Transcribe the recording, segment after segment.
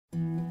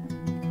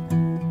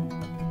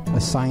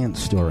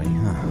science story,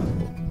 huh?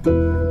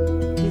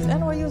 These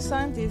NYU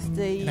scientists,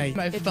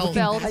 I felt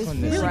right.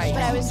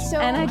 But I was so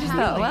And I just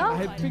thought, well, I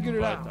had figured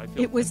it out.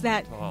 It was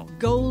that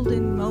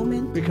golden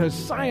moment. Because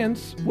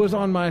science was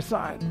on my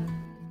side.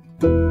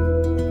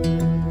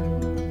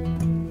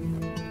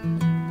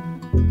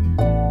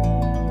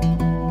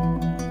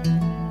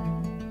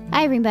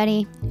 Hi,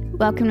 everybody.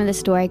 Welcome to the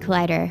Story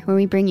Collider, where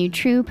we bring you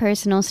true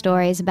personal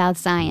stories about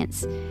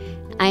science.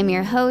 I'm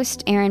your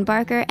host, Erin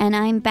Barker, and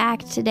I'm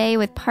back today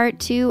with part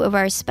 2 of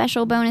our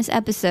special bonus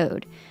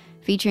episode,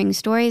 featuring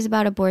stories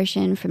about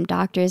abortion from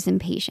doctors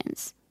and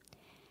patients.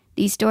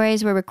 These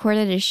stories were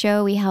recorded at a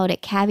show we held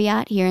at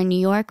Caveat here in New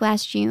York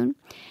last June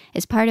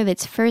as part of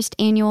its first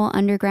annual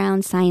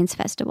Underground Science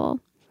Festival.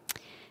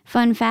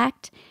 Fun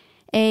fact,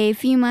 a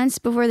few months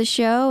before the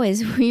show,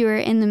 as we were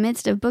in the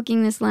midst of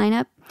booking this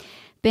lineup,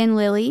 Ben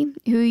Lilly,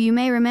 who you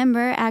may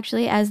remember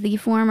actually as the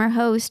former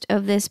host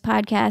of this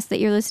podcast that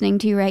you're listening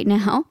to right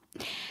now,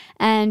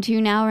 and who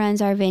now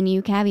runs our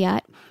venue,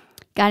 Caveat,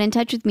 got in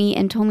touch with me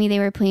and told me they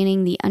were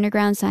planning the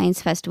Underground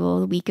Science Festival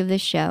the week of the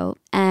show,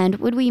 and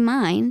would we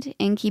mind,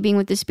 in keeping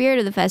with the spirit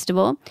of the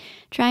festival,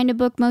 trying to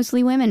book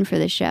mostly women for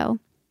the show.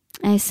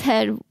 I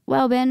said,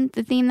 well, Ben,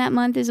 the theme that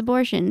month is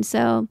abortion,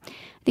 so I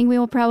think we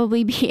will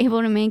probably be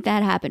able to make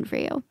that happen for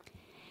you.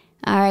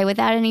 All right,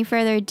 without any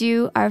further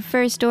ado, our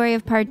first story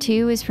of part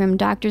 2 is from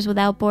Doctors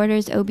Without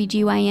Borders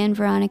OBGYN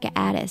Veronica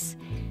Addis,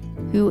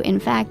 who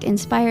in fact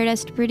inspired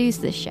us to produce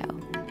this show.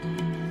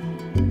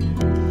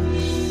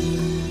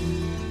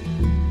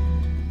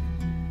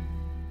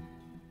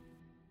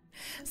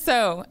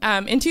 So,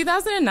 in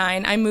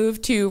 2009, I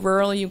moved to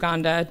rural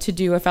Uganda to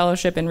do a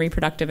fellowship in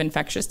reproductive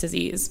infectious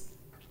disease.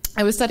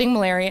 I was studying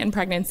malaria in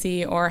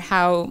pregnancy, or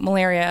how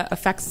malaria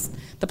affects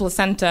the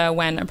placenta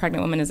when a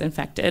pregnant woman is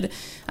infected,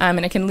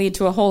 and it can lead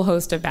to a whole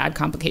host of bad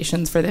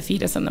complications for the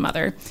fetus and the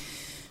mother.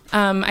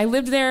 I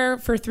lived there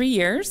for 3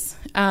 years,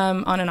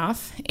 on and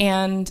off,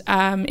 and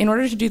in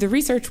order to do the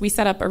research, we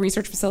set up a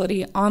research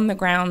facility on the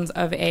grounds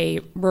of a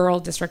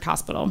rural district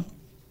hospital.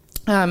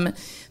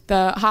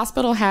 The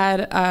hospital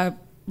had a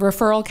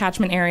referral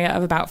catchment area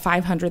of about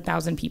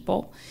 500,000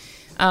 people.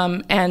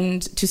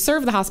 And to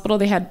serve the hospital,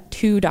 they had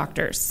 2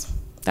 doctors.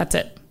 That's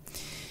it.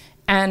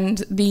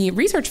 And the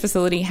research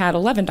facility had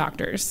 11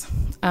 doctors.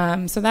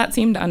 So that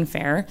seemed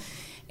unfair.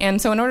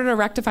 And so in order to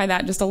rectify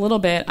that just a little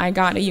bit, I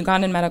got a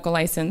Ugandan medical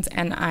license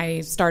and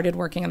I started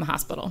working in the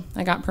hospital.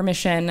 I got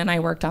permission and I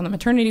worked on the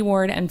maternity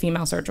ward and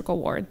female surgical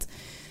wards.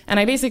 And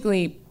I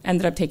basically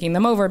ended up taking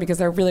them over because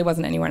there really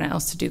wasn't anyone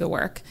else to do the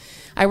work.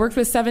 I worked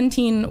with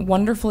 17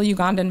 wonderful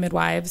Ugandan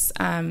midwives,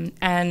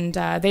 and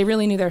they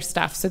really knew their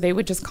stuff. So they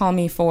would just call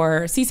me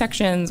for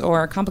C-sections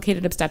or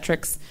complicated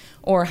obstetrics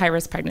or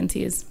high-risk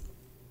pregnancies.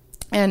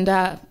 And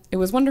it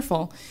was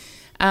wonderful.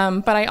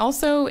 But I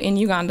also, in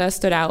Uganda,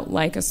 stood out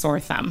like a sore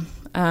thumb.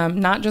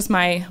 Not just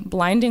my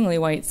blindingly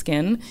white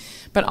skin,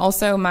 but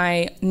also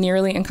my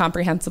nearly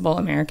incomprehensible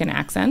American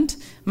accent,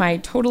 my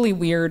totally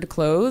weird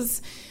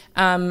clothes,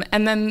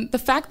 and then the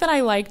fact that I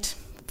liked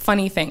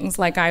funny things,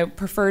 like I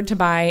preferred to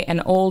buy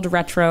an old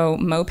retro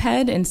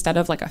moped instead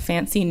of like a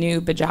fancy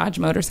new Bajaj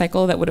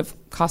motorcycle that would have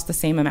cost the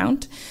same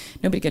amount.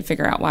 Nobody could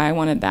figure out why I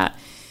wanted that.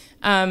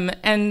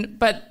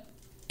 But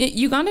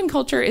Ugandan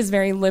culture is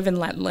very live and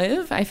let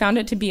live. I found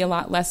it to be a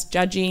lot less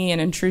judgy and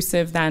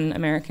intrusive than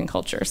American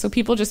culture. So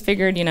people just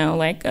figured,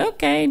 like,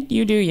 okay,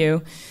 you do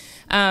you.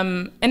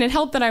 And it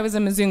helped that I was a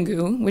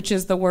Mzungu, which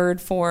is the word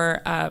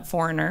for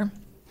foreigner.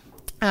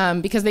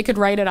 Because they could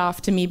write it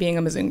off to me being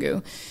a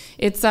Mzungu.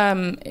 It's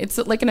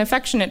like an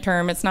affectionate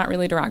term. It's not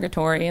really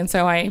derogatory. And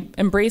so I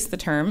embraced the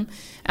term.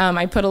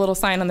 I put a little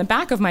sign on the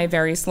back of my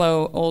very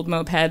slow old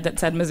moped that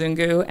said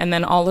Mzungu, and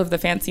then all of the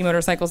fancy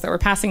motorcycles that were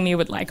passing me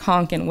would like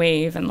honk and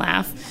wave and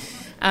laugh.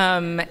 When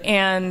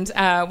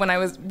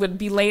I would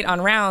be late on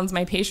rounds,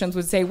 my patients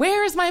would say,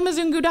 "Where is my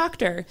Mzungu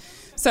doctor?"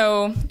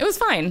 So it was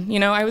fine.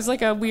 I was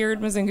like a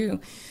weird Mzungu.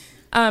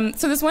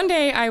 So this one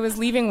day I was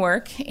leaving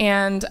work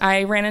and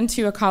I ran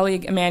into a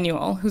colleague,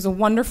 Emmanuel, who's a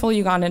wonderful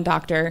Ugandan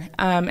doctor,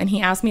 and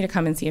he asked me to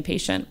come and see a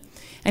patient.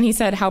 And he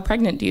said, "How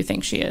pregnant do you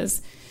think she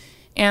is?"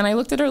 And I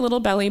looked at her little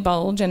belly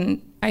bulge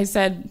and I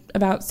said,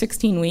 "About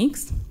 16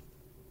 weeks."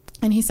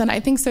 And he said, "I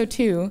think so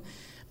too,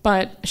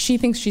 but she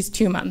thinks she's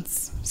 2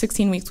 months.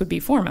 16 weeks would be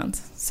 4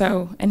 months."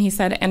 And he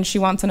said, "And she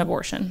wants an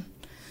abortion."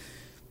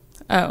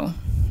 Oh,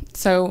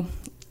 so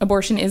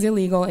abortion is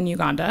illegal in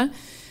Uganda.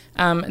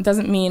 It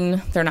doesn't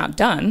mean they're not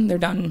done. They're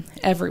done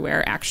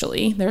everywhere,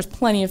 actually. There's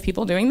plenty of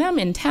people doing them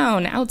in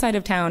town, outside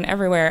of town,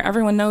 everywhere.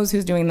 Everyone knows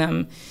who's doing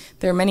them.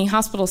 There are many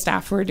hospital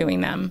staff who are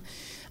doing them.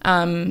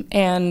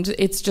 And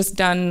it's just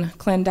done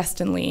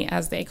clandestinely,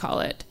 as they call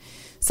it.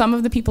 Some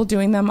of the people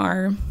doing them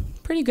are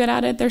pretty good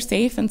at it. They're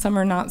safe, and some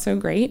are not so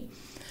great.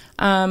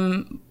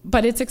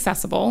 But it's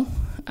accessible.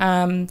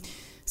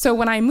 So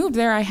when I moved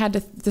there, I had to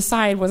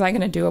decide, was I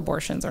going to do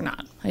abortions or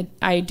not?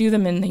 I do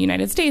them in the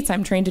United States.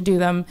 I'm trained to do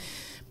them.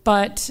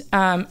 But,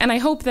 and I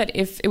hope that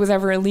if it was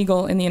ever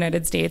illegal in the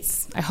United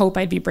States, I hope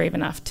I'd be brave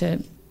enough to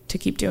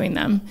keep doing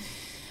them.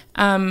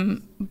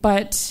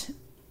 But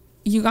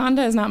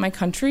Uganda is not my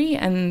country,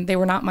 and they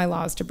were not my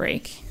laws to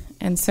break.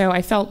 And so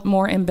I felt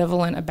more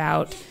ambivalent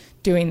about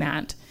doing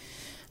that.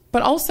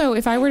 But also,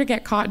 if I were to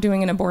get caught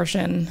doing an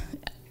abortion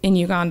in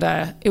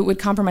Uganda, it would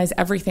compromise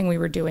everything we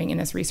were doing in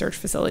this research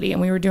facility. And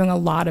we were doing a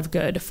lot of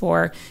good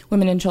for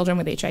women and children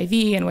with HIV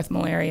and with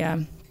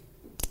malaria.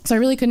 So I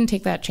really couldn't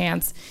take that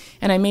chance.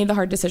 And I made the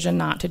hard decision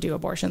not to do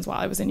abortions while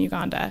I was in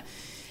Uganda.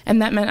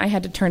 And that meant I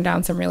had to turn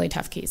down some really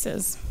tough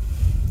cases.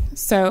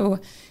 So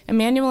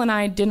Emmanuel and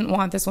I didn't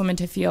want this woman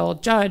to feel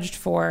judged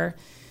for,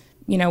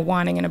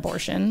 wanting an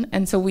abortion.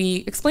 And so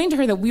we explained to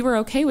her that we were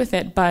okay with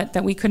it, but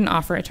that we couldn't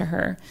offer it to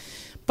her.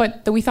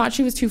 But that we thought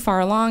she was too far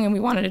along and we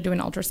wanted to do an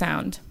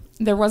ultrasound.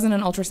 There wasn't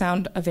an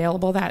ultrasound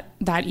available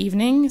that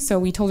evening, so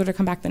we told her to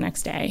come back the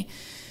next day.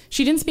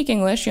 She didn't speak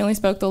English. She only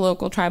spoke the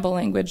local tribal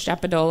language,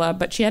 Japadola,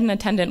 but she had an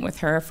attendant with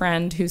her, a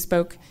friend who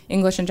spoke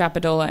English and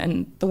Japadola,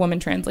 and the woman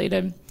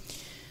translated.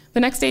 The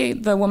next day,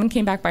 the woman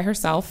came back by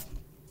herself,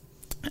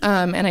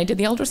 and I did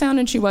the ultrasound,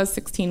 and she was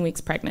 16 weeks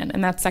pregnant,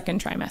 and that's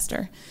second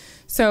trimester.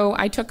 So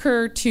I took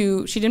her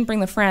to, she didn't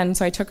bring the friend,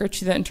 so I took her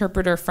to the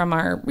interpreter from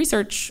our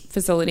research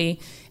facility,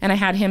 and I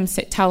had him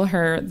tell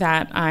her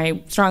that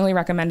I strongly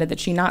recommended that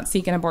she not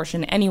seek an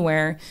abortion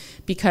anywhere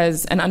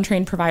because an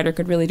untrained provider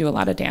could really do a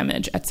lot of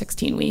damage at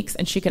 16 weeks,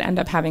 and she could end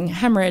up having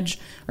hemorrhage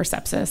or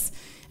sepsis.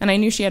 And I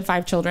knew she had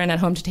 5 children at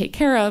home to take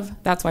care of.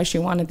 That's why she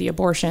wanted the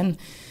abortion,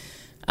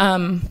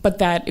 but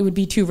that it would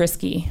be too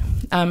risky,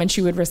 and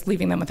she would risk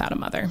leaving them without a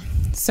mother.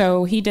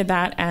 So he did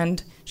that,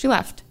 and she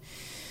left.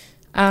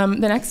 The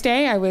next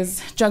day, I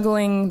was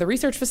juggling the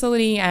research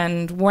facility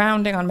and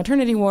rounding on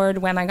maternity ward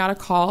when I got a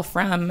call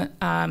from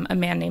a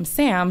man named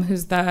Sam,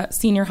 who's the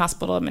senior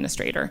hospital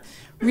administrator.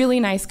 Really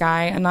nice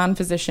guy, a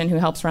non-physician who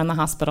helps run the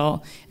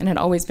hospital, and had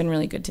always been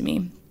really good to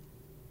me.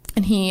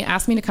 And he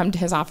asked me to come to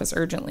his office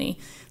urgently.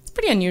 It's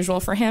pretty unusual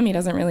for him. He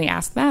doesn't really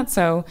ask that,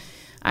 so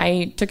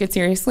I took it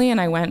seriously,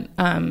 and I went.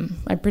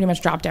 I pretty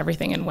much dropped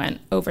everything and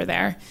went over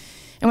there.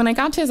 And when I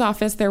got to his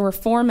office, there were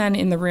 4 men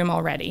in the room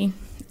already.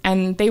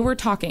 And they were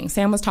talking.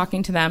 Sam was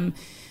talking to them.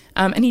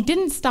 And he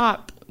didn't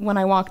stop when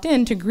I walked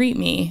in to greet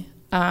me,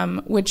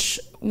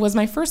 which was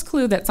my first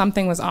clue that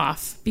something was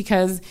off.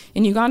 Because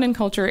in Ugandan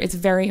culture, it's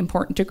very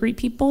important to greet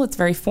people. It's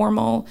very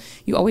formal.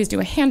 You always do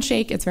a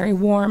handshake. It's very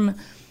warm.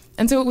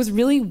 And so it was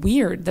really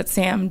weird that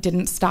Sam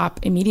didn't stop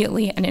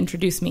immediately and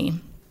introduce me.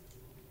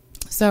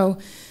 So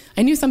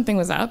I knew something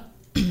was up.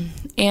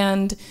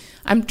 And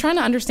I'm trying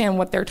to understand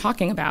what they're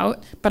talking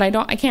about, but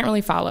I can't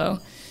really follow.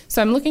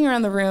 So I'm looking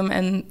around the room,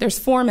 and there's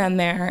 4 men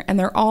there, and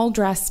they're all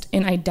dressed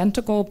in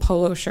identical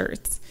polo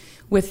shirts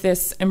with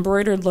this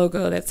embroidered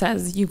logo that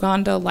says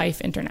Uganda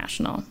Life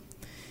International.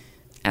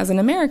 As an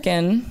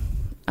American,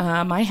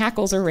 my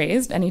hackles are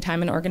raised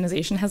anytime an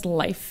organization has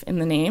life in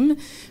the name,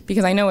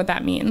 because I know what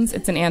that means.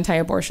 It's an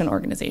anti-abortion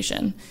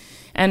organization.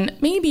 And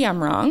maybe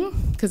I'm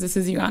wrong, because this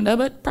is Uganda,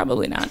 but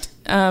probably not.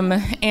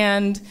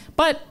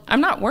 But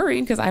I'm not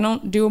worried, because I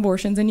don't do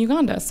abortions in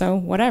Uganda, so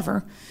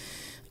whatever.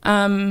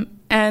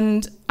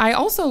 And I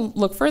also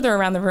look further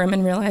around the room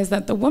and realize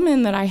that the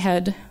woman that I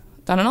had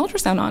done an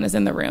ultrasound on is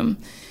in the room,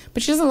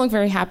 but she doesn't look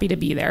very happy to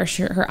be there.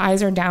 Her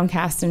eyes are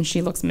downcast and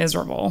she looks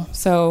miserable.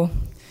 So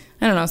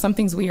I don't know,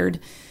 something's weird.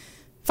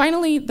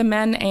 Finally, the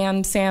men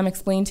and Sam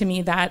explained to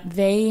me that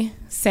they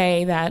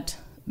say that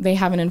they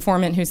have an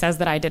informant who says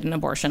that I did an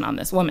abortion on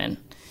this woman.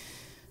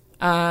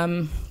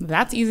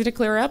 That's easy to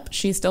clear up.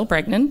 She's still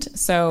pregnant.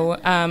 So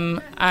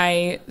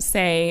I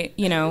say,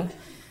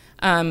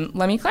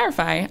 let me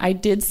clarify. I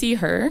did see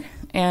her,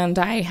 and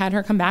I had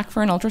her come back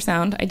for an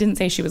ultrasound. I didn't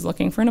say she was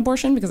looking for an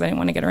abortion because I didn't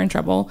want to get her in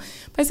trouble.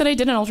 But I said I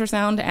did an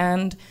ultrasound,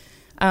 and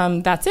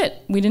that's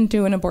it. We didn't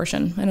do an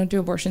abortion. I don't do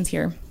abortions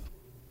here.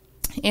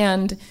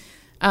 And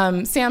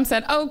Sam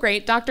said, oh,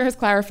 great, doctor has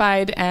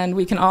clarified, and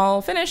we can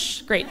all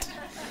finish. Great.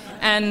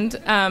 And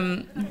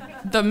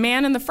the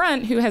man in the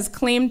front, who has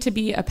claimed to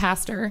be a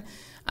pastor,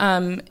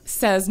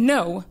 says,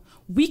 no,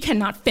 we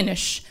cannot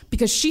finish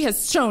because she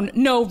has shown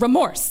no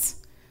remorse.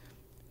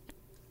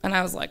 And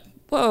I was like,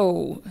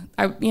 whoa.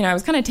 I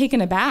was kind of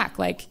taken aback.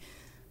 Like,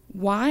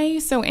 why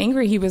so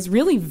angry? He was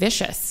really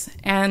vicious.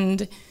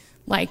 And,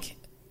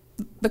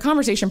 the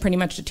conversation pretty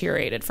much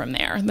deteriorated from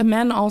there. The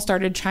men all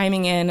started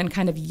chiming in and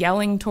kind of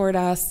yelling toward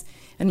us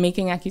and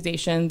making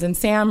accusations. And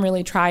Sam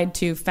really tried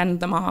to fend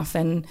them off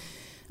and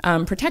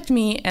protect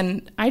me.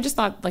 And I just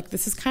thought,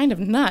 this is kind of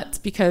nuts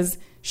because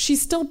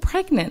she's still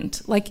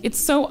pregnant. It's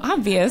so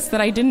obvious that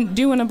I didn't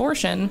do an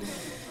abortion.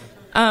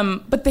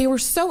 But they were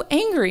so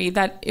angry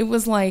that it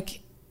was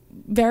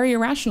very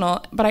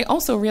irrational. But I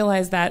also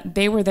realized that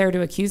they were there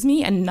to accuse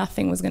me and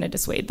nothing was going to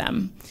dissuade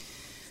them.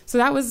 So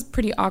that was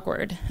pretty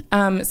awkward.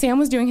 Sam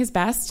was doing his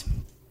best.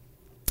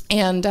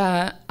 And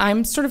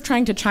I'm sort of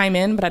trying to chime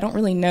in, but I don't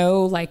really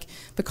know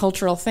the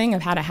cultural thing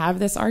of how to have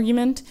this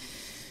argument.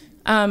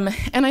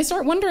 And I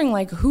start wondering,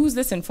 who's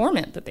this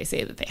informant that they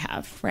say that they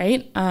have,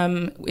 right?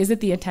 Is it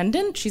the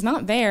attendant? She's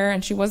not there,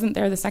 and she wasn't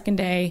there the second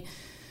day.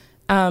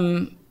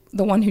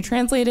 The one who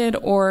translated,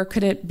 or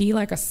could it be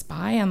a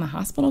spy on the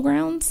hospital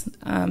grounds?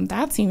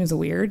 That seems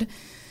weird.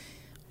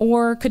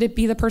 Or could it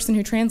be the person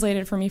who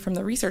translated for me from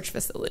the research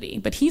facility?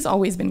 But he's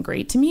always been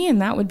great to me,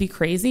 and that would be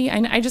crazy.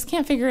 I just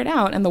can't figure it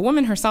out. And the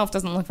woman herself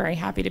doesn't look very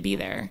happy to be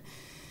there.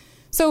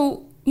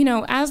 So,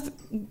 as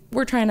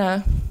we're trying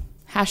to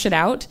hash it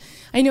out,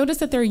 I noticed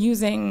that they're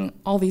using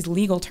all these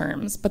legal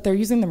terms, but they're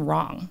using them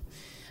wrong.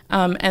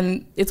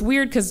 And it's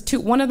weird because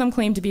one of them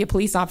claimed to be a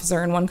police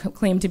officer and one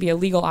claimed to be a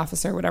legal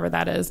officer, whatever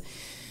that is.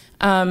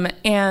 But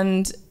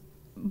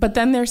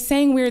then they're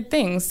saying weird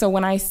things. So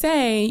when I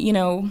say,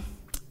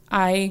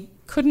 I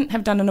couldn't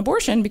have done an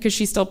abortion because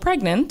she's still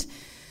pregnant,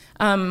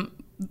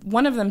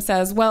 one of them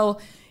says,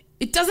 well,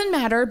 it doesn't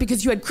matter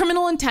because you had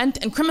criminal intent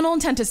and criminal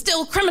intent is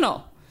still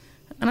criminal.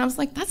 And I was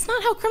like, that's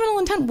not how criminal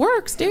intent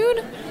works,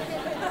 dude.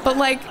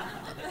 But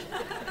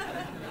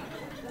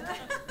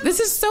this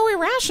is so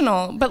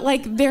irrational, but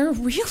they're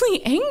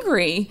really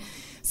angry.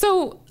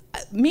 So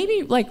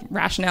maybe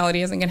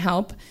rationality isn't going to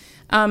help.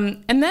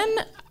 And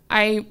then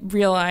I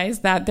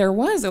realized that there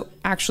was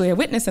actually a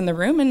witness in the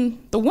room,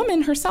 and the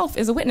woman herself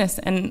is a witness.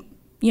 And,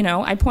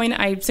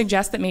 I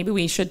suggest that maybe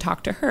we should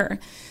talk to her.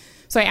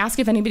 So I ask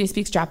if anybody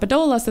speaks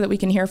Japadola so that we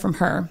can hear from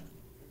her.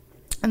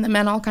 And the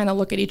men all kind of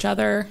look at each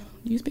other.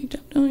 You speak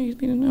Japadola? You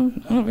speak no?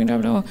 I don't speak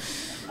Japadola.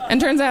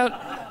 And turns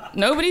out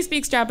nobody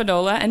speaks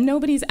Japadola, and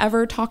nobody's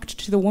ever talked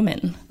to the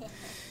woman.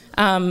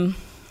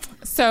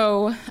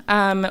 So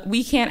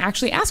we can't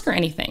actually ask her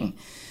anything.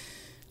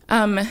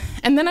 And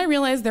then I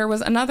realized there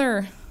was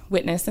another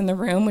witness in the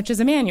room, which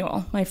is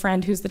Emmanuel, my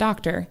friend who's the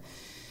doctor.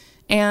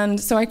 And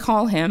so I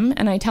call him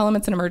and I tell him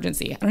it's an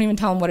emergency. I don't even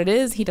tell him what it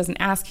is. He doesn't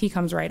ask. He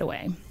comes right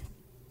away.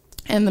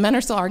 And the men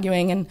are still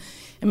arguing, and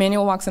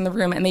Emmanuel walks in the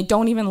room, and they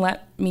don't even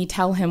let me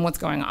tell him what's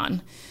going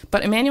on.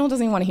 But Emmanuel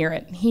doesn't even want to hear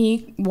it.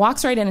 He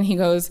walks right in and he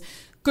goes,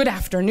 "Good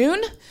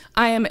afternoon.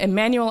 I am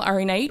Emmanuel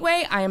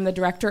Arinaitwe. I am the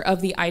director of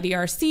the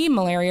IDRC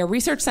Malaria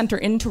Research Center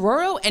in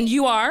Tororo, and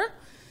you are..."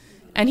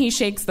 And he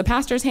shakes the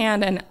pastor's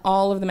hand and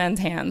all of the men's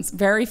hands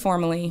very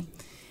formally.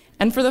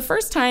 And for the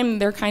first time,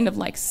 they're kind of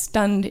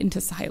stunned into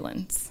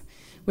silence,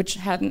 which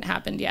hadn't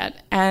happened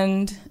yet.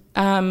 And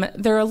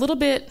they're a little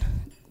bit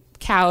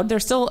cowed. They're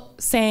still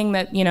saying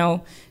that,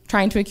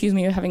 trying to accuse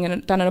me of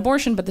having done an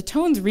abortion, but the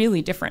tone's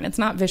really different. It's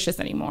not vicious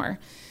anymore.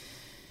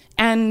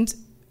 And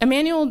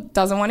Emmanuel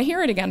doesn't want to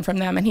hear it again from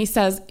them. And he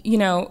says,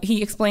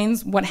 he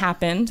explains what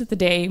happened the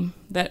day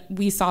that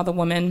we saw the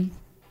woman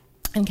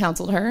and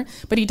counseled her,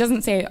 but he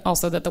doesn't say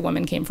also that the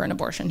woman came for an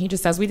abortion. He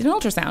just says, we did an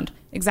ultrasound.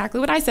 Exactly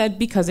what I said,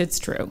 because it's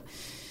true.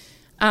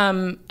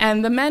 And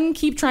the men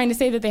keep trying to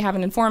say that they have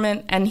an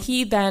informant, and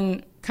he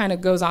then kind of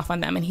goes off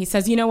on them, and he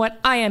says, you know what?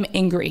 I am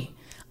angry.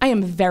 I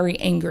am very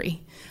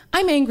angry.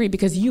 I'm angry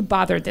because you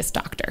bothered this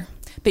doctor,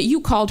 that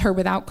you called her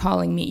without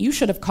calling me. You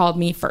should have called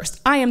me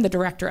first. I am the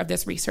director of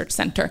this research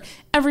center.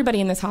 Everybody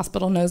in this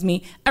hospital knows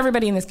me.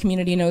 Everybody in this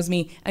community knows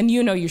me. And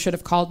you should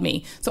have called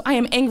me. So I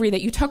am angry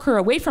that you took her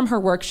away from her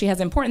work. She has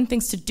important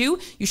things to do.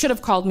 You should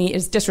have called me. It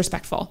is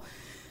disrespectful.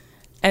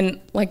 And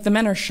the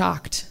men are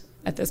shocked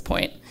at this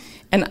point.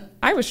 And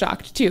I was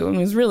shocked too, and it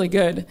was really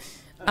good.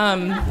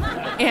 And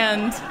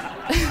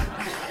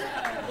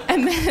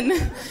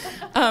then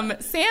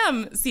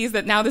Sam sees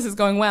that now this is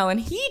going well, and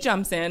he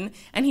jumps in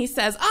and he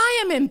says,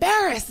 I am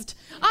embarrassed.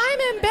 I'm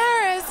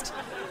embarrassed.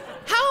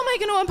 How am I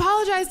going to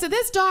apologize to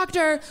this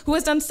doctor who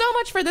has done so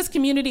much for this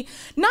community?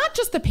 Not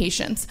just the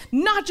patients,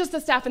 not just the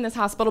staff in this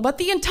hospital, but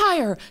the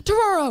entire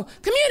Tororo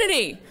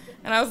community.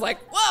 And I was like,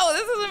 whoa,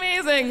 this is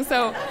amazing.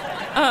 So,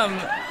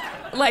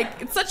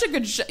 it's such a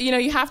good show.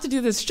 You have to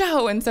do this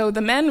show. And so the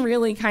men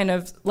really kind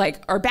of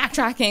are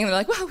backtracking. They're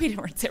like, well, we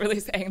weren't really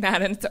saying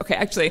that. And it's okay,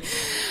 actually.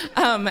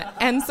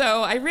 And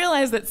so I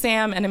realized that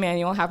Sam and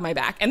Emmanuel have my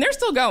back. And they're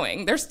still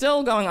going. They're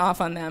still going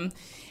off on them.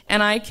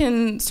 And I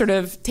can sort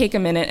of take a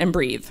minute and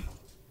breathe.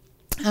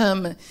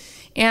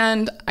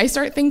 And I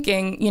start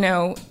thinking,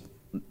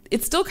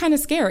 it's still kind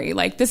of scary.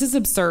 This is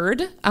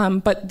absurd.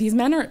 But these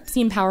men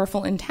seem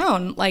powerful in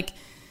town.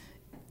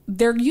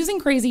 They're using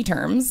crazy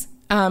terms.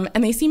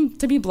 And they seem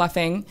to be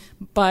bluffing,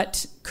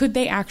 but could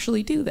they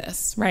actually do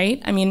this,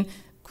 right? I mean,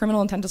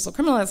 criminal intent is still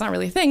criminal. That's not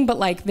really a thing, but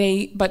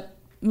but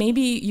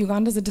maybe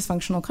Uganda's a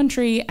dysfunctional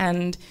country,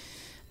 and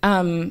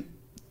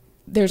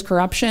there's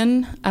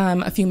corruption.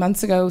 A few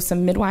months ago,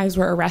 some midwives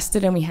were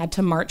arrested, and we had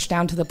to march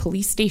down to the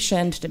police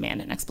station to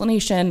demand an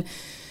explanation.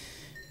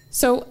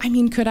 So,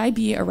 could I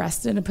be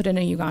arrested and put in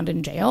a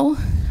Ugandan jail?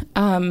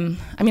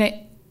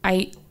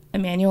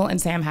 Emmanuel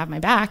and Sam have my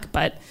back,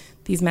 but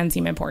these men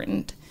seem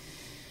important.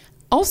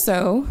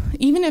 Also,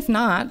 even if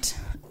not,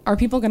 are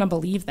people going to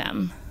believe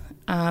them?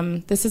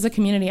 This is a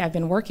community I've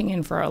been working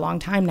in for a long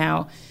time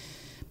now,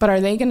 but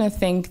are they going to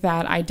think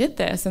that I did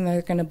this and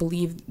they're going to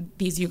believe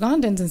these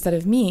Ugandans instead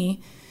of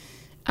me?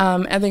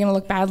 Are they going to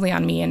look badly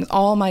on me and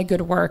all my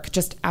good work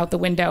just out the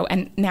window,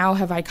 and now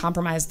have I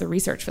compromised the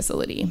research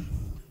facility?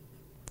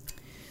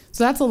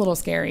 So that's a little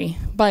scary,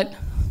 but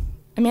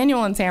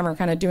Emmanuel and Sam are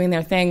kind of doing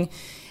their thing,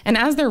 and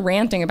as they're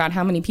ranting about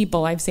how many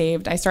people I've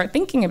saved, I start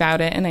thinking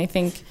about it, and I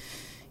think,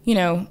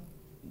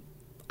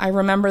 I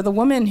remember the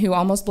woman who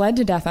almost bled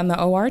to death on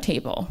the OR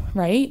table,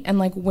 right? And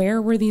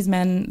where were these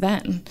men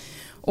then?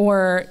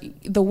 or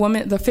the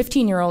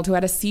 15-year-old who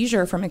had a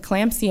seizure from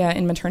eclampsia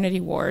in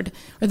maternity ward,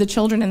 or the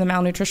children in the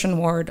malnutrition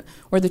ward,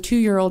 or the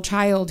 2-year-old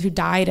child who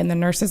died in the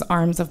nurse's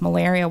arms of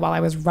malaria while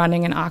I was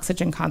running an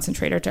oxygen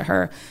concentrator to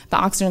her, the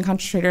oxygen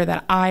concentrator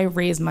that I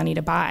raised money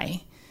to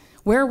buy.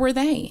 Where were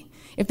they?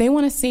 If they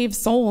want to save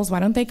souls,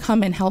 why don't they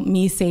come and help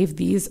me save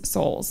these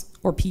souls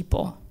or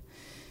people?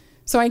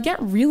 So I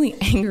get really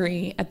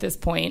angry at this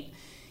point,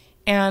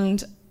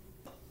 and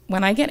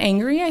when I get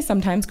angry, I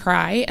sometimes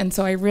cry, and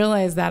so I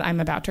realize that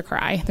I'm about to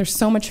cry. There's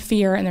so much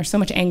fear and there's so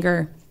much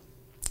anger.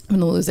 I'm going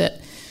to lose it,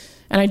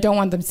 and I don't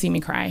want them to see me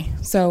cry.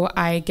 So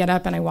I get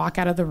up and I walk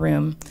out of the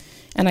room,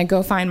 and I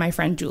go find my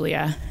friend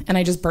Julia, and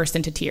I just burst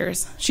into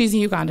tears. She's a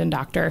Ugandan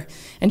doctor,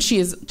 and she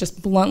is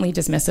just bluntly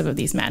dismissive of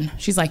these men.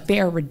 She's like,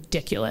 they are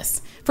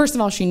ridiculous. First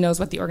of all, she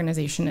knows what the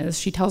organization is.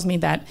 She tells me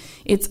that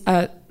it's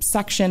a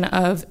section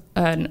of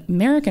an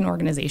American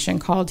organization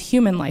called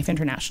Human Life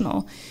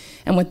International.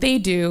 And what they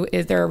do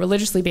is they're a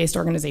religiously based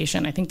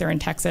organization. I think they're in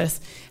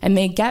Texas. And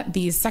they get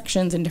these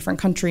sections in different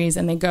countries,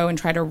 and they go and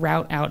try to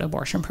route out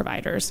abortion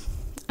providers.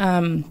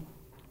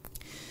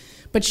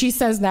 But she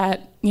says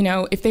that,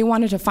 if they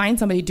wanted to find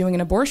somebody doing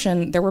an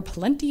abortion, there were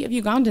plenty of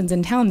Ugandans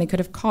in town they could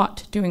have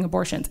caught doing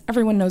abortions.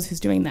 Everyone knows who's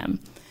doing them.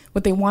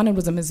 What they wanted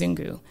was a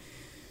Mzungu.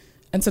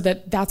 And so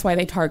that's why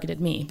they targeted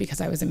me,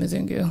 because I was a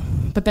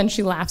Mzungu. But then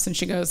she laughs and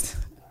she goes,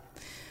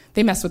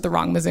 they messed with the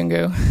wrong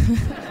Mzungu.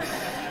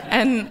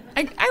 And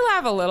I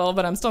laugh a little,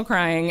 but I'm still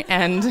crying,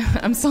 and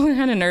I'm still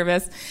kind of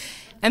nervous.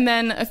 And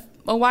then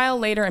a while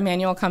later,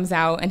 Emmanuel comes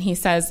out, and he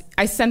says,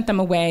 I sent them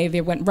away.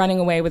 They went running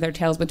away with their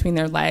tails between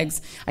their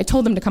legs. I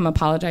told them to come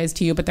apologize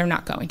to you, but they're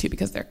not going to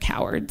because they're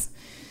cowards.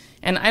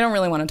 And I don't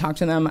really want to talk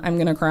to them. I'm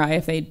going to cry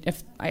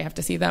if I have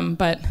to see them.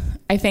 But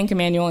I thank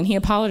Emmanuel, and he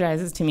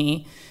apologizes to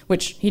me,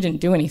 which he didn't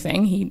do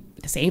anything. He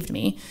saved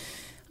me.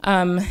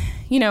 And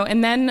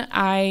then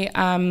I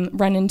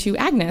run into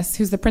Agnes,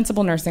 who's the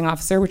principal nursing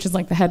officer, which is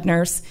like the head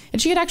nurse. And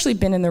she had actually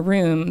been in the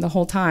room the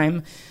whole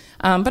time.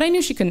 But I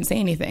knew she couldn't say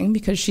anything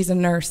because she's a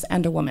nurse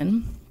and a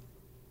woman.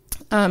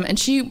 And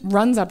she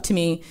runs up to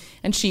me,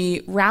 and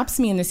she wraps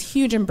me in this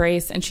huge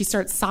embrace, and she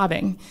starts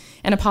sobbing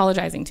and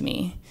apologizing to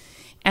me.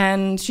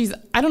 And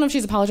I don't know if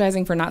she's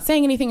apologizing for not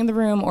saying anything in the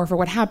room or for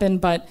what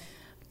happened, but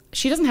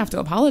she doesn't have to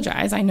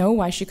apologize. I know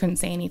why she couldn't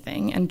say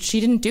anything, and she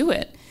didn't do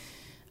it.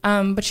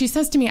 But she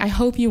says to me, I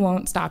hope you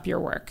won't stop your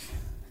work.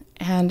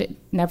 And it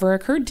never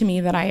occurred to me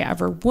that I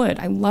ever would.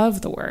 I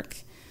love the work.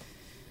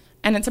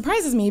 And it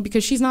surprises me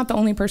because she's not the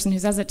only person who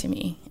says it to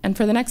me. And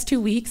for the next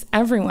 2 weeks,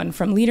 everyone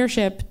from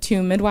leadership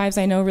to midwives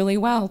I know really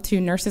well to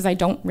nurses I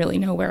don't really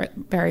know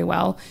very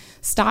well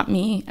stop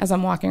me as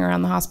I'm walking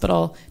around the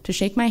hospital to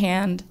shake my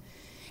hand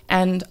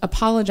and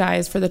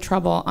apologize for the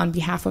trouble on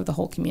behalf of the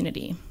whole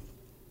community.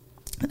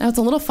 Now, it's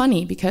a little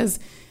funny because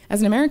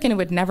as an American, it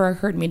would never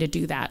occur to me to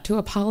do that, to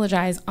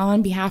apologize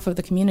on behalf of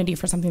the community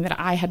for something that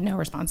I had no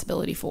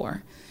responsibility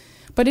for.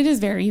 But it is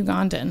very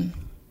Ugandan,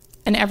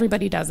 and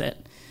everybody does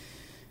it.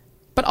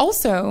 But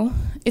also,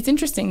 it's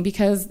interesting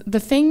because the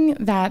thing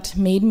that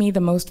made me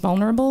the most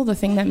vulnerable, the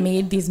thing that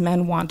made these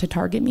men want to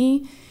target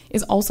me,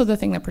 is also the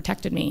thing that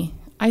protected me.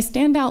 I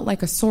stand out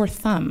like a sore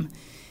thumb.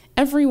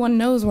 Everyone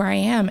knows where I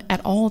am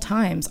at all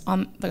times,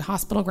 on the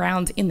hospital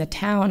grounds, in the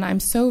town.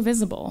 I'm so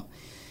visible.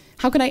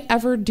 How could I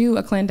ever do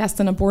a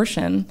clandestine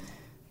abortion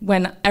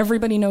when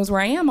everybody knows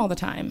where I am all the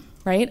time,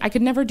 right? I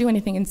could never do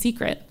anything in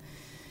secret.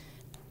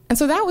 And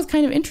so that was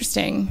kind of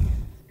interesting.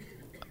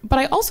 But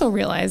I also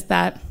realized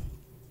that,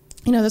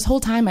 this whole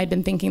time I'd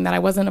been thinking that I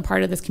wasn't a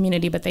part of this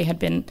community, but they had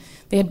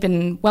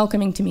been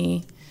welcoming to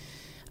me,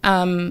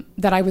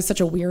 that I was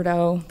such a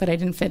weirdo, that I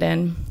didn't fit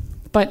in.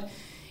 But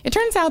it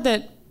turns out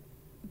that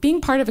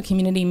being part of a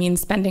community means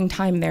spending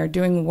time there,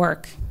 doing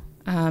work,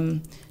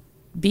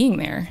 being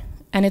there.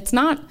 And it's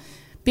not,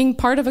 being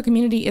part of a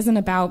community isn't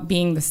about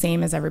being the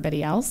same as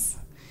everybody else.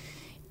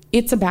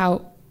 It's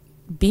about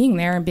being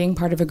there and being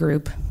part of a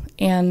group.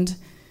 And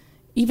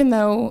even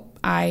though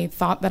I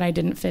thought that I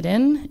didn't fit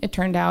in, it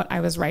turned out I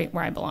was right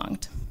where I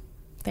belonged.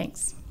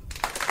 Thanks.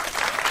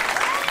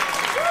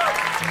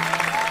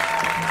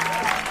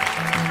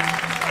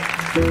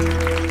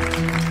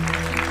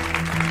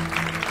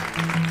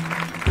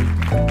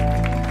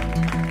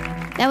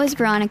 That was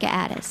Veronica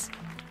Addis.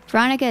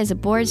 Veronica is a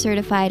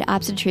board-certified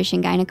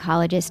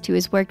obstetrician-gynecologist who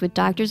has worked with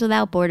Doctors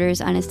Without Borders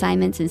on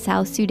assignments in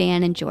South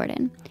Sudan and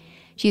Jordan.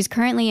 She is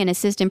currently an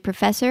assistant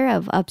professor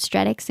of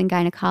obstetrics and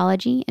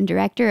gynecology and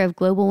director of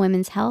global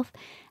women's health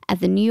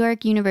at the New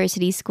York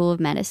University School of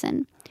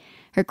Medicine.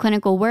 Her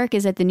clinical work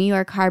is at the New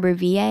York Harbor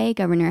VA,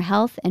 Governor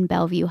Health, and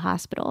Bellevue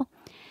Hospital.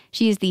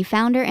 She is the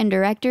founder and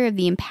director of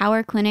the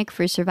Empower Clinic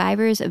for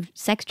survivors of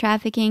sex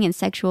trafficking and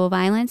sexual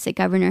violence at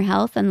Governor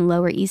Health on the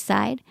Lower East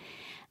Side.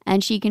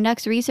 And she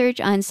conducts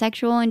research on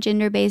sexual and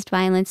gender-based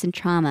violence and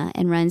trauma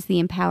and runs the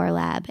Empower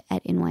Lab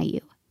at NYU.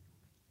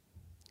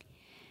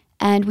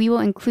 And we will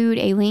include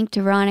a link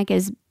to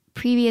Veronica's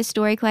previous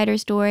Story Collider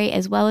story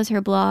as well as her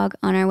blog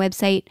on our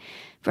website.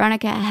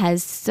 Veronica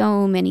has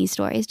so many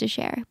stories to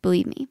share,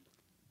 believe me.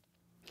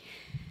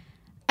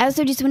 I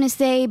also just want to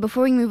say,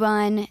 before we move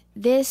on,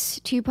 this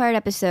 2-part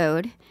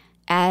episode,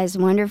 as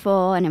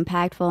wonderful and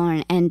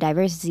impactful and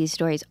diverse as these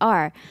stories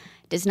are,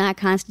 does not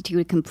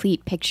constitute a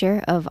complete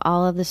picture of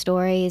all of the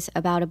stories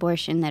about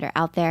abortion that are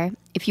out there.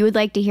 If you would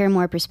like to hear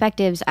more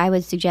perspectives, I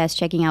would suggest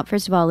checking out,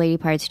 first of all, Lady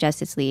Parts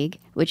Justice League,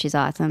 which is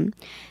awesome.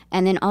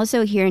 And then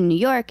also here in New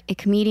York, a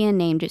comedian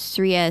named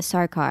Sriya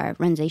Sarkar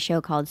runs a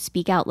show called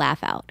Speak Out,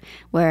 Laugh Out,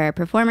 where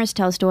performers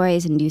tell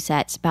stories and do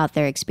sets about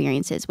their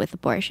experiences with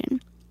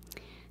abortion.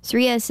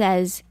 Sriya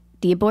says,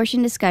 the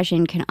abortion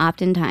discussion can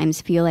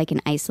oftentimes feel like an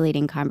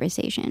isolating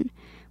conversation.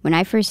 When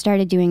I first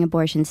started doing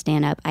abortion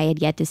stand-up, I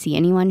had yet to see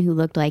anyone who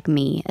looked like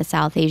me, a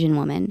South Asian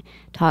woman,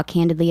 talk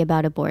candidly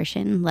about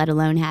abortion, let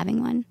alone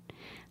having one.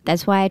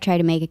 That's why I try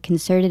to make a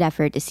concerted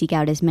effort to seek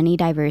out as many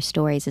diverse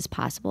stories as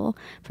possible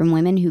from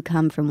women who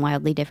come from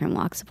wildly different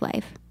walks of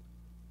life.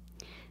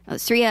 Oh,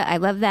 Sriya, I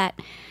love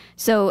that.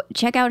 So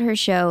check out her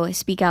show,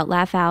 Speak Out,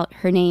 Laugh Out.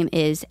 Her name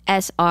is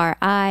Sriya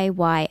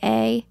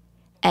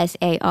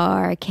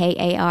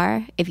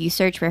Sarkar. If you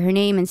search for her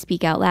name and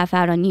Speak Out, Laugh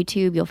Out on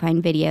YouTube, you'll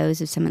find videos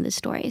of some of the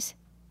stories.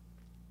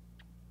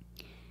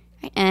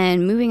 Right,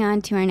 and moving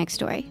on to our next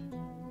story.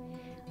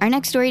 Our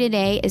next story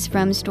today is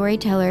from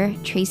storyteller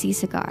Tracy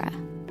Segarra.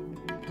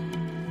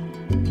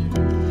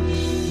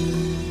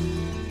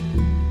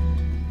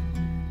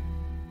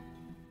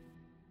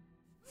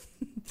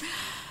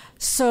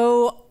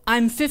 So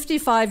I'm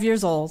 55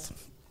 years old.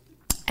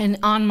 And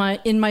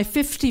in my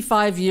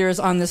 55 years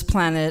on this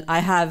planet, I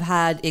have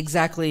had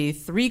exactly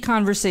 3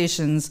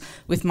 conversations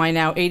with my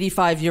now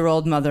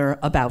 85-year-old mother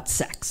about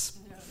sex.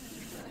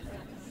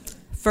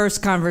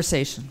 First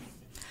conversation.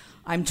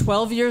 I'm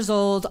 12 years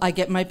old. I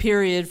get my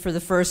period for the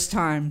first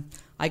time.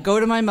 I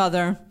go to my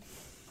mother,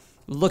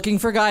 looking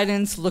for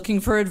guidance, looking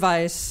for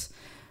advice.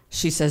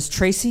 She says,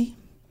 Tracy,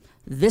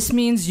 this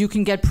means you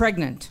can get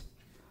pregnant.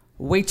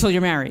 Wait till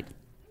you're married.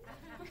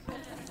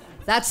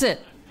 That's it.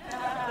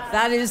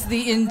 That is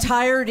the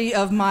entirety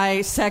of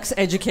my sex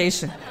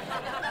education.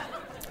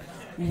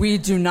 We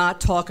do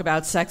not talk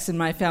about sex in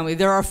my family.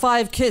 There are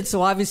 5 kids,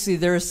 so obviously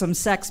there is some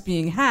sex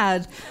being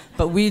had,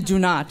 but we do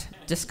not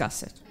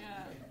discuss it.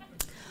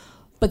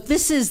 But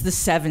this is the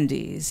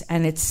 70s,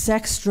 and it's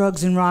sex,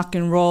 drugs, and rock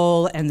and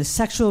roll, and the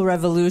sexual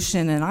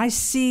revolution, and I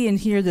see and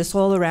hear this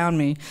all around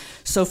me.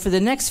 So for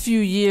the next few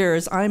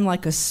years, I'm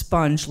like a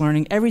sponge,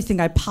 learning everything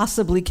I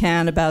possibly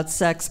can about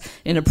sex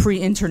in a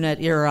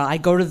pre-internet era. I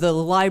go to the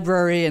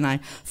library, and I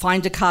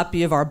find a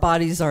copy of Our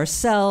Bodies,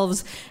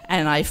 Ourselves,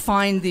 and I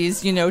find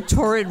these,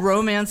 torrid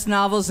romance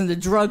novels in the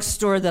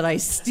drugstore that I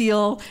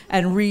steal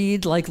and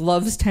read, like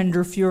Love's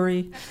Tender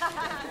Fury.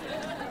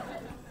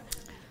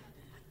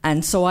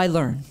 And so I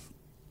learn.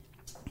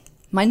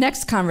 My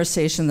next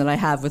conversation that I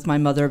have with my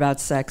mother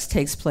about sex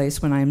takes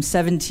place when I am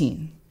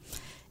 17.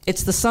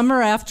 It's the summer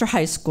after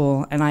high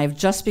school, and I have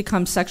just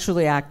become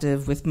sexually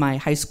active with my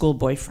high school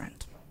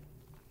boyfriend.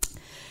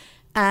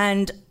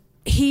 And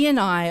he and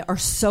I are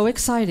so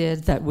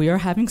excited that we are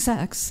having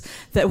sex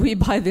that we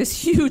buy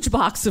this huge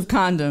box of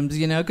condoms,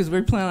 because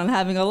we're planning on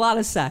having a lot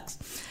of sex.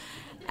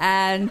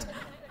 And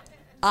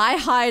I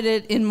hide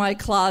it in my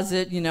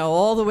closet,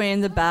 all the way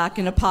in the back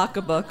in a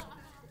pocketbook.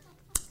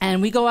 And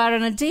we go out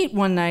on a date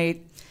one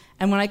night,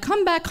 and when I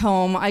come back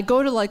home, I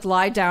go to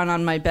lie down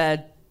on my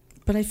bed,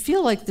 but I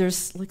feel like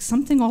there's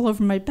something all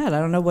over my bed. I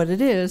don't know what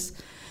it is.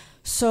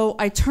 So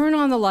I turn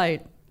on the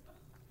light,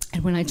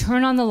 and when I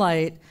turn on the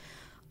light,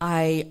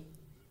 I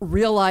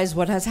realize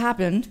what has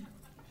happened.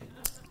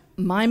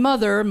 My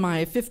mother,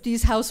 my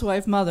 50s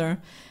housewife mother,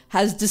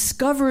 has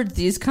discovered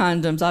these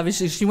condoms.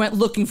 Obviously, she went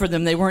looking for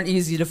them. They weren't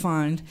easy to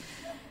find.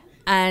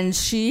 And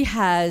she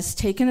has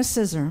taken a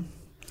scissor,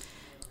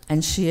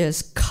 and she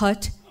has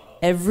cut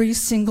every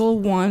single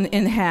one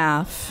in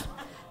half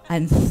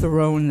and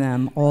thrown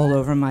them all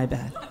over my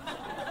bed.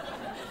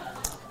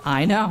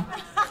 I know.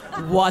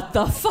 What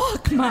the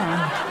fuck,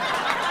 Mom?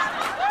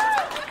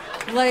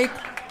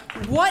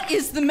 What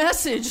is the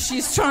message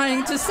she's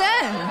trying to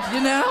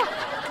send,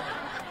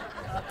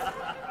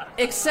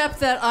 Except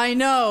that I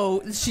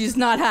know she's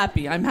not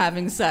happy I'm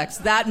having sex.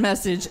 That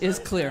message is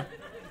clear.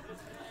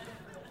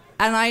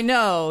 And I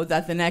know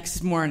that the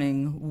next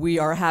morning we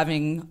are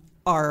having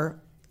our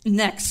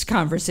next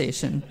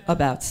conversation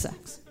about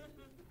sex.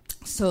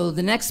 So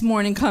the next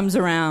morning comes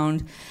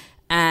around,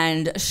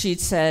 and she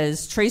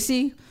says,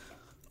 Tracy,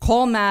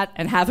 call Matt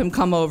and have him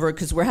come over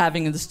because we're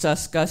having this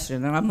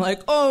discussion. And I'm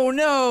like, oh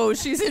no,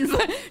 she's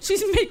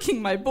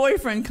making my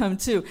boyfriend come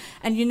too.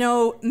 And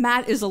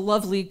Matt is a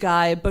lovely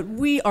guy, but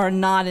we are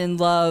not in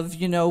love.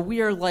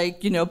 We are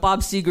like, Bob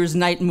Seger's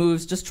Night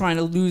Moves, just trying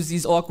to lose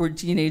these awkward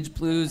teenage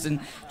blues and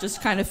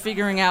just kind of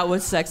figuring out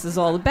what sex is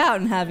all about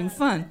and having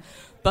fun.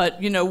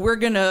 But, we're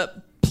going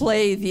to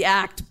play the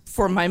act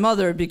for my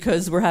mother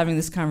because we're having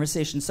this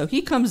conversation. So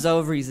he comes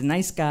over. He's a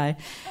nice guy.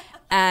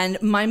 And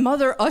my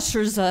mother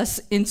ushers us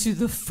into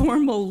the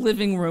formal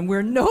living room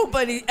where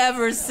nobody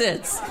ever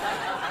sits.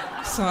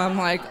 So I'm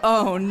like,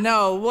 oh,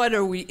 no, what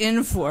are we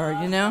in for,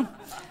 And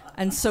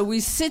And so we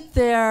sit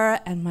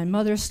there, and my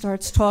mother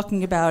starts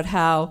talking about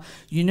how,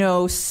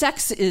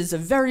 sex is a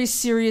very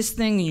serious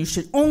thing, and you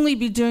should only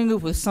be doing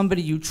it with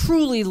somebody you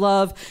truly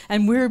love.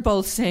 And we're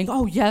both saying,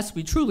 oh, yes,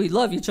 we truly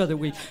love each other.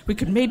 We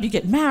could maybe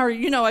get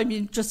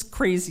married, just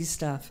crazy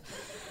stuff.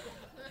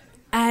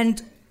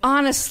 And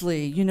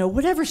honestly,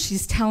 whatever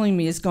she's telling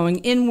me is going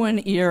in one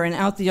ear and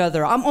out the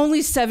other. I'm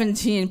only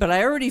 17, but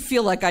I already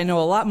feel like I know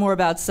a lot more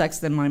about sex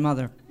than my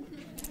mother.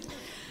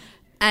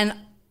 And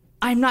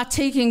I'm not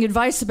taking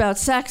advice about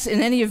sex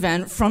in any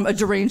event from a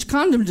deranged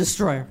condom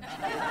destroyer.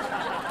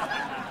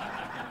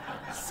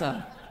 So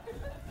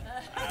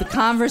the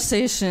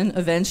conversation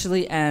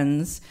eventually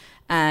ends,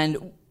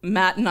 and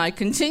Matt and I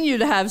continue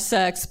to have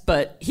sex,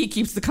 but he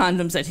keeps the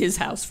condoms at his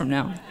house from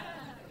now on.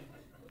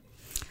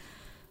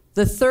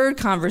 The third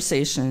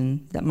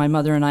conversation that my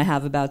mother and I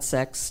have about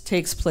sex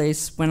takes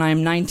place when I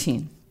am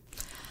 19.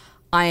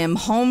 I am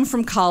home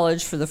from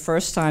college for the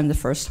first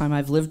time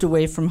I've lived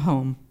away from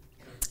home.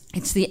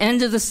 It's the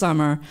end of the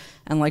summer,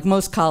 and like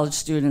most college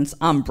students,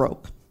 I'm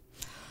broke.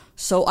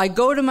 So I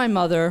go to my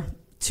mother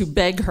to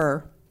beg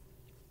her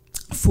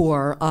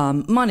for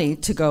money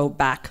to go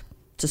back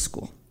to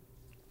school.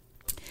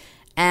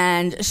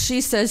 And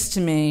she says to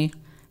me,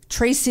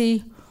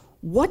 Tracy,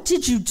 what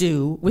did you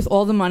do with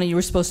all the money you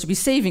were supposed to be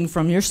saving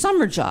from your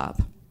summer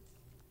job?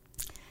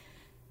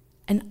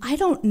 And I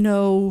don't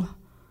know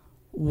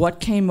what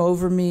came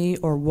over me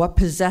or what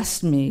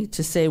possessed me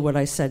to say what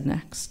I said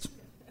next.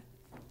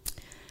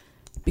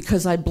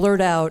 Because I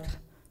blurt out,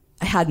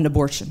 I had an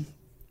abortion.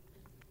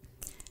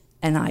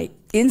 And I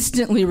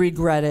instantly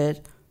regret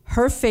it.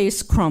 Her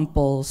face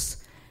crumples.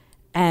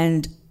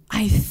 And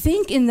I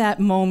think in that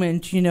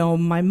moment,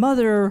 my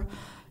mother,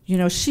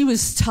 she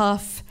was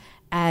tough,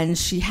 and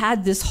she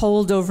had this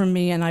hold over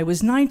me, and I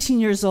was 19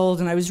 years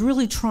old, and I was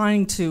really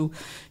trying to,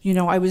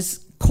 I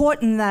was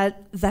caught in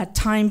that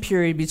time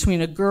period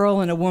between a girl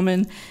and a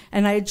woman,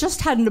 and I had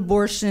just had an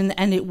abortion,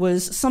 and it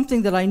was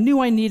something that I knew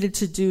I needed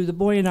to do. The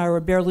boy and I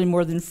were barely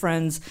more than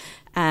friends,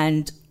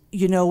 and,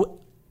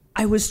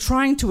 I was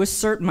trying to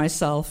assert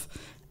myself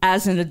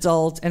as an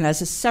adult and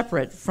as a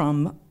separate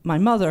from my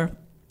mother.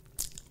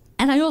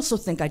 And I also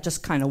think I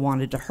just kind of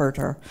wanted to hurt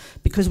her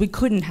because we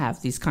couldn't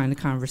have these kind of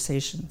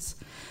conversations.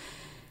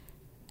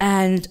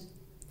 And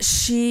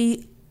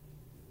she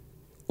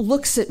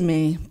looks at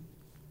me,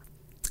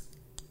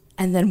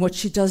 and then what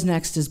she does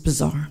next is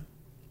bizarre.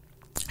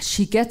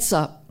 She gets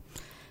up,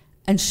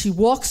 and she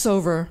walks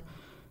over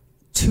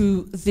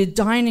to the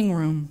dining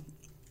room,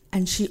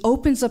 and she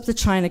opens up the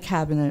china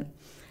cabinet,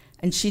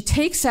 and she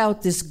takes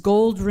out this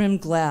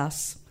gold-rimmed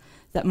glass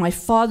that my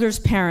father's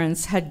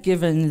parents had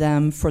given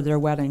them for their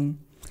wedding,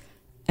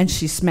 and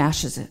she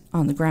smashes it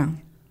on the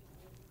ground.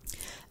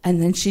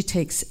 And then she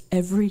takes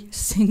every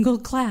single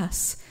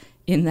glass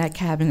in that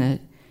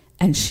cabinet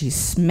and she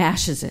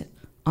smashes it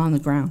on the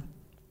ground.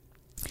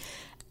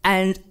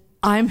 And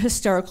I'm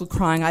hysterical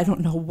crying. I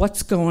don't know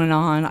what's going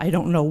on. I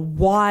don't know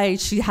why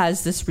she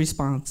has this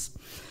response.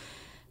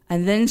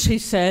 And then she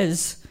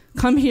says,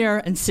 come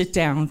here and sit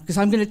down because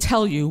I'm going to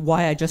tell you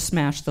why I just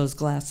smashed those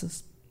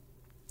glasses.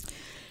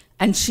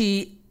 And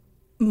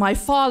my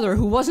father,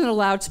 who wasn't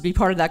allowed to be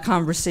part of that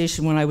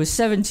conversation when I was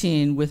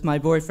 17 with my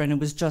boyfriend, it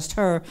was just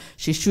her,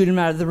 she shooed him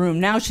out of the room.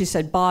 Now she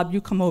said, Bob,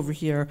 you come over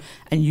here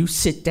and you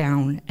sit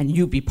down and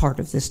you be part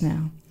of this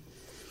now.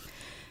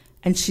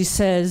 And she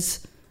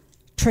says,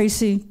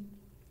 Tracy,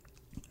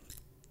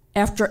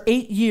 after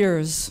 8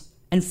 years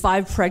and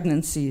 5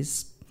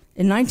 pregnancies,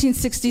 in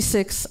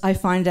 1966, I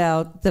find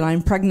out that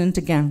I'm pregnant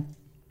again.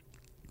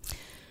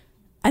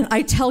 And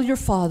I tell your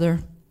father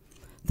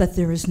that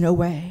there is no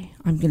way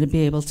I'm going to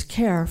be able to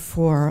care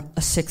for a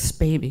 6th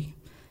baby.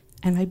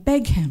 And I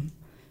beg him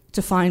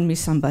to find me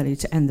somebody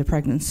to end the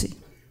pregnancy.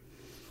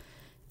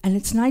 And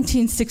it's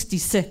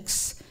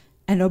 1966,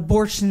 and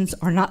abortions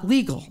are not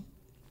legal.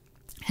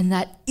 And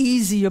that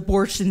easy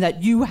abortion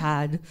that you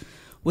had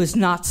was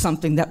not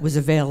something that was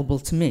available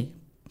to me.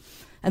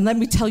 And let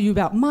me tell you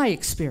about my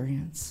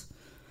experience.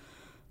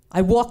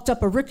 I walked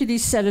up a rickety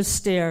set of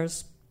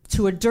stairs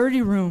to a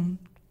dirty room,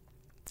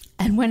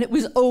 and when it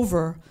was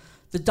over,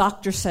 the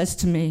doctor says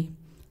to me,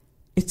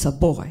 it's a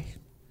boy.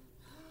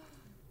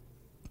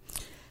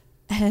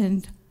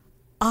 And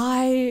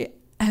I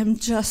am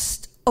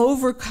just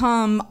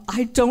overcome.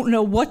 I don't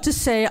know what to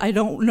say. I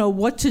don't know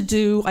what to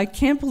do. I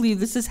can't believe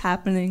this is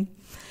happening.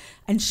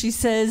 And she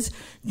says,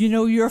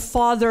 your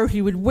father,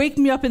 he would wake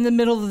me up in the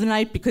middle of the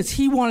night because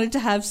he wanted to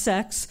have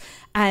sex.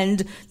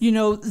 And,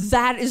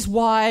 that is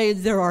why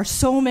there are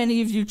so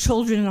many of you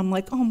children. And I'm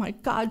like, oh my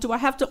God, do I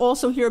have to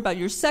also hear about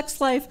your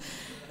sex life?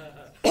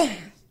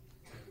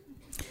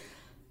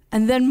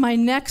 And then my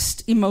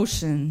next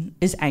emotion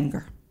is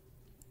anger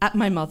at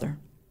my mother.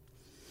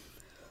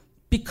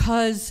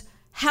 Because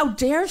how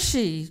dare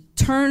she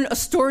turn a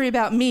story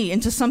about me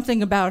into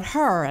something about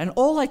her, and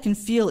all I can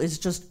feel is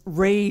just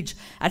rage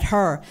at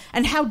her.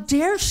 And how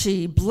dare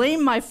she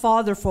blame my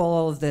father for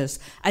all of this,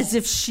 as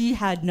if she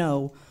had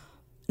no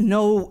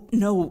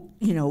judgment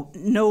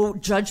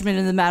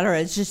in the matter,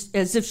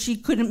 as if she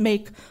couldn't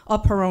make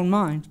up her own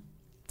mind.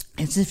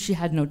 as if she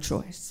had no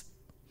choice.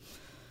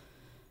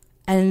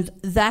 And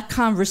that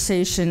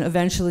conversation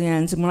eventually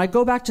ends. And when I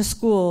go back to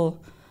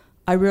school,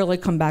 I rarely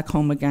come back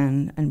home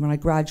again. And when I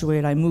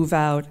graduate, I move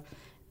out.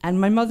 And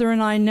my mother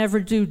and I never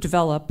do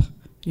develop,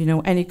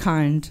 any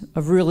kind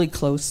of really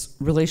close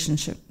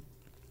relationship.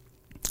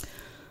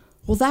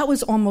 Well, that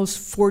was almost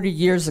 40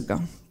 years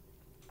ago.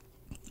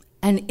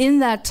 And in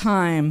that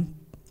time,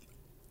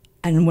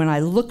 and when I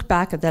look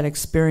back at that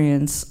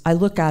experience, I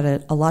look at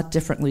it a lot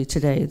differently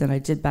today than I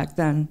did back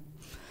then.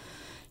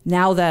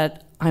 Now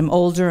that I'm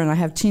older and I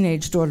have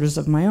teenage daughters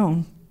of my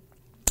own,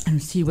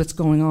 and see what's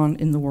going on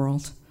in the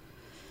world.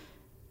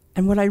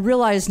 And what I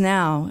realize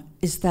now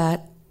is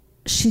that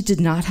she did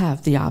not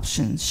have the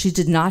options. She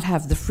did not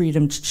have the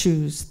freedom to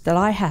choose that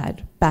I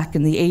had back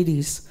in the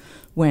 80s,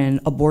 when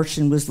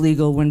abortion was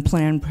legal, when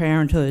Planned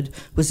Parenthood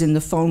was in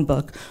the phone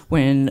book,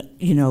 when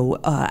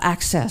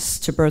access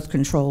to birth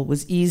control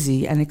was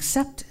easy and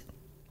accepted.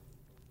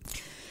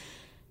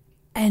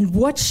 And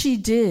what she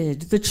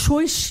did, the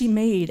choice she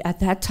made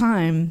at that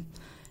time,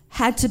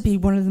 had to be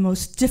one of the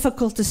most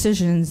difficult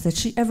decisions that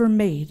she ever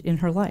made in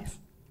her life.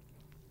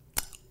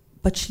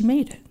 But she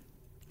made it.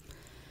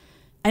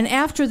 And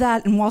after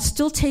that, and while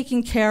still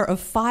taking care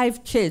of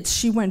 5 kids,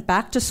 she went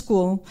back to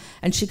school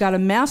and she got a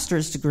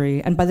master's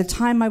degree. And by the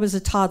time I was a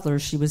toddler,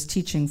 she was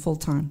teaching full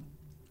time.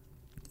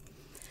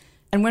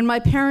 And when my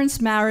parents'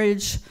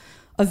 marriage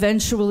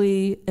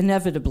eventually,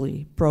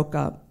 inevitably broke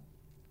up,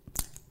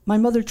 my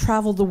mother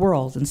traveled the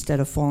world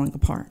instead of falling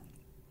apart.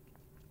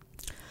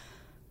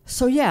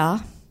 So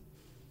yeah,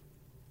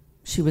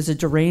 she was a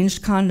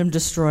deranged condom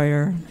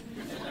destroyer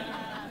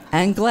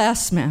and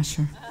glass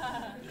smasher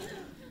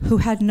who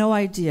had no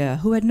idea,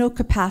 who had no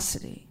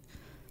capacity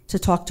to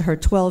talk to her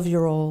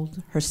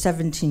 12-year-old, her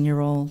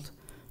 17-year-old,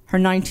 her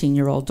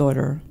 19-year-old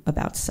daughter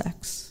about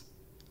sex.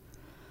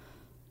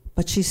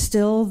 But she's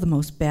still the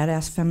most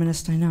badass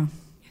feminist I know.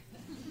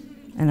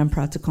 And I'm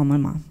proud to call my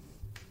mom.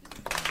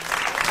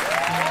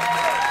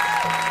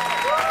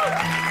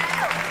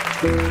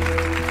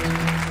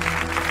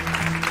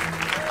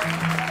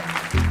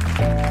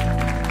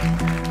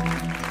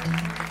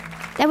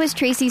 That was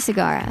Tracy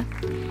Segarra.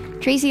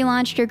 Tracy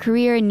launched her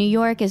career in New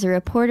York as a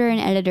reporter and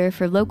editor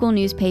for local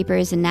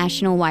newspapers and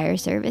national wire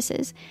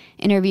services,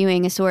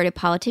 interviewing assorted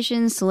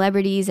politicians,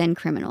 celebrities, and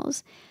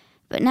criminals.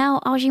 But now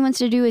all she wants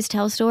to do is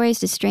tell stories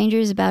to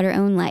strangers about her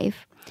own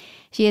life.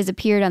 She has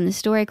appeared on the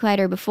Story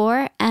Collider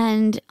before,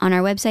 and on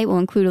our website we'll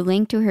include a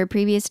link to her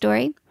previous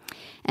story.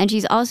 And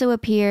she's also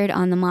appeared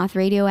on the Moth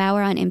Radio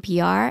Hour on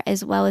NPR,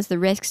 as well as the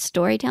Risk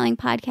Storytelling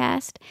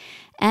Podcast,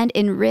 and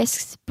in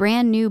Risk's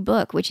brand new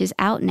book, which is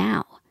out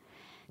now.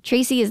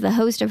 Tracy is the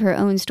host of her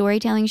own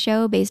storytelling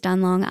show based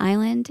on Long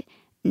Island,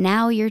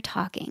 Now You're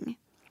Talking.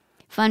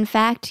 Fun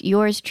fact,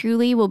 yours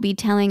truly will be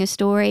telling a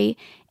story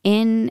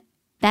in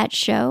that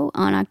show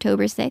on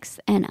October 6th,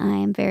 and I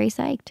am very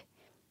psyched.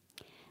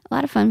 A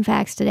lot of fun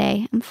facts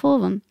today. I'm full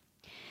of them.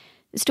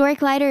 The Story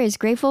Collider is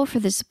grateful for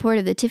the support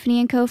of the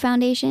Tiffany & Co.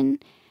 Foundation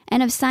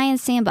and of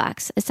Science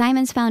Sandbox, a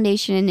Simons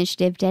Foundation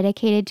initiative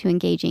dedicated to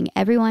engaging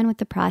everyone with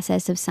the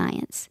process of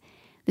science.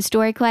 The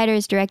Story Collider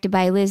is directed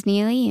by Liz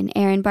Neely and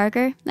Aaron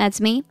Barker, that's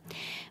me,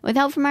 with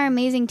help from our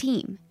amazing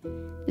team.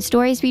 The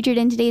stories featured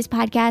in today's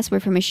podcast were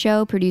from a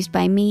show produced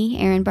by me,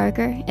 Aaron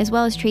Barker, as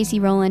well as Tracy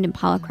Rowland and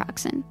Paula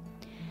Croxon.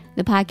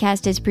 The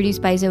podcast is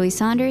produced by Zoe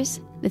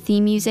Saunders. The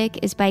theme music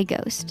is by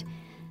Ghost.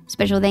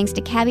 Special thanks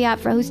to Caveat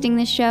for hosting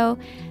this show,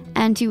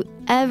 and to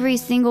every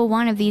single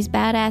one of these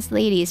badass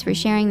ladies for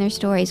sharing their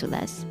stories with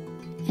us,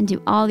 and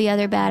to all the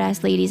other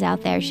badass ladies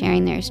out there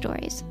sharing their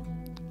stories.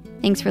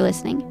 Thanks for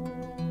listening.